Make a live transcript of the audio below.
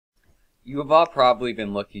You have all probably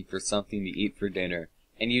been looking for something to eat for dinner,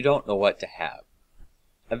 and you don't know what to have.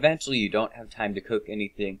 Eventually you don't have time to cook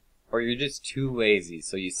anything, or you're just too lazy,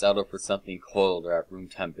 so you settle for something cold or at room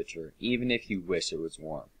temperature, even if you wish it was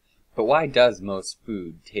warm. But why does most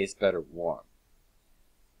food taste better warm?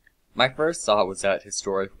 My first thought was that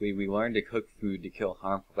historically we learned to cook food to kill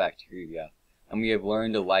harmful bacteria, and we have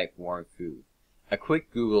learned to like warm food. A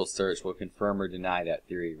quick Google search will confirm or deny that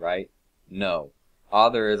theory, right? No. All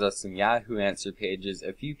there is are some Yahoo answer pages,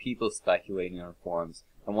 a few people speculating on forums,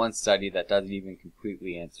 and one study that doesn't even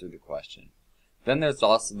completely answer the question. Then there's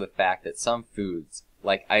also the fact that some foods,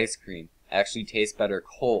 like ice cream, actually taste better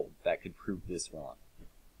cold that could prove this wrong.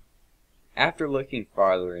 After looking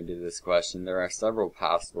farther into this question, there are several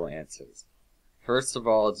possible answers. First of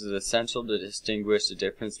all, it is essential to distinguish the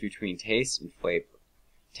difference between taste and flavor.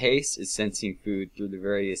 Taste is sensing food through the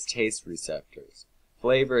various taste receptors.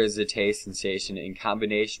 Flavor is a taste sensation in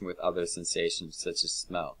combination with other sensations such as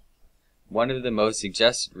smell. One of the most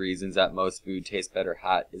suggested reasons that most food tastes better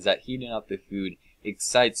hot is that heating up the food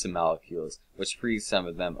excites the molecules, which frees some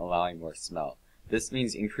of them, allowing more smell. This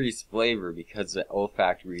means increased flavor because the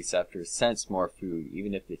olfactory receptors sense more food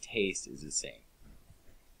even if the taste is the same.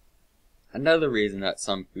 Another reason that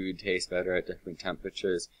some food tastes better at different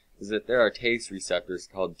temperatures is that there are taste receptors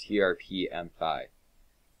called TRPM5.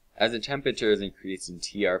 As the temperature is increased in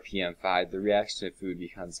TRPM5, the reaction to food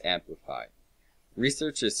becomes amplified.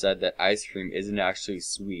 Researchers said that ice cream isn't actually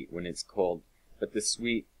sweet when it's cold, but the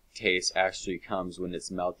sweet taste actually comes when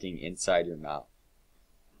it's melting inside your mouth.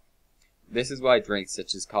 This is why drinks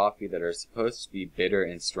such as coffee that are supposed to be bitter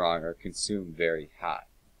and strong are consumed very hot.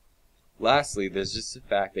 Lastly, there's just the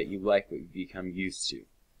fact that you like what you've become used to.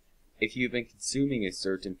 If you've been consuming a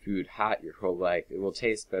certain food hot your whole life, it will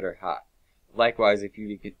taste better hot. Likewise, if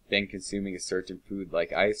you've been consuming a certain food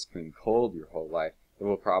like ice cream cold your whole life, it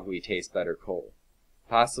will probably taste better cold.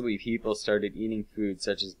 Possibly people started eating food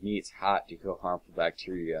such as meats hot to kill harmful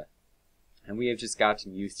bacteria, and we have just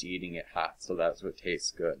gotten used to eating it hot, so that's what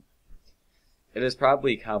tastes good. It is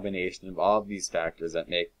probably a combination of all of these factors that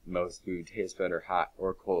make most food taste better hot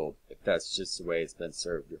or cold, if that's just the way it's been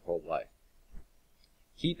served your whole life.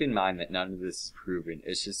 Keep in mind that none of this is proven,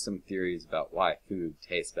 it's just some theories about why food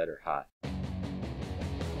tastes better hot.